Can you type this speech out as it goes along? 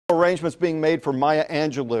Arrangements being made for Maya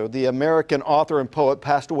Angelou, the American author and poet,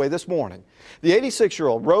 passed away this morning. The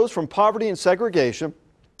 86-year-old rose from poverty and segregation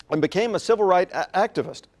and became a civil rights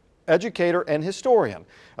activist, educator, and historian.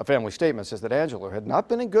 A family statement says that Angelou had not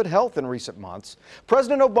been in good health in recent months.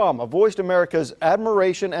 President Obama voiced America's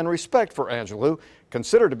admiration and respect for Angelou,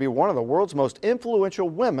 considered to be one of the world's most influential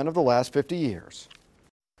women of the last 50 years.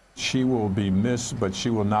 She will be missed, but she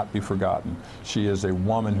will not be forgotten. She is a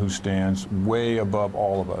woman who stands way above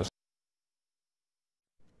all of us.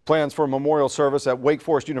 Plans for a memorial service at Wake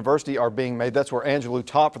Forest University are being made. That's where Angelou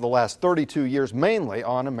taught for the last 32 years, mainly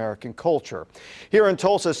on American culture. Here in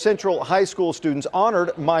Tulsa, Central High School students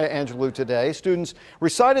honored Maya Angelou today. Students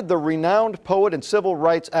recited the renowned poet and civil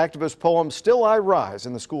rights activist poem, "Still I Rise,"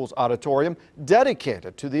 in the school's auditorium,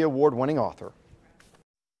 dedicated to the award-winning author.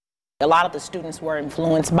 A lot of the students were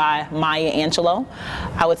influenced by Maya Angelou.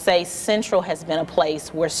 I would say Central has been a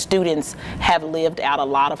place where students have lived out a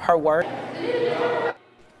lot of her work.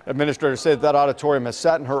 Administrators say that auditorium has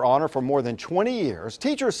sat in her honor for more than 20 years.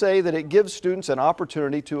 Teachers say that it gives students an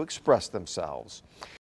opportunity to express themselves.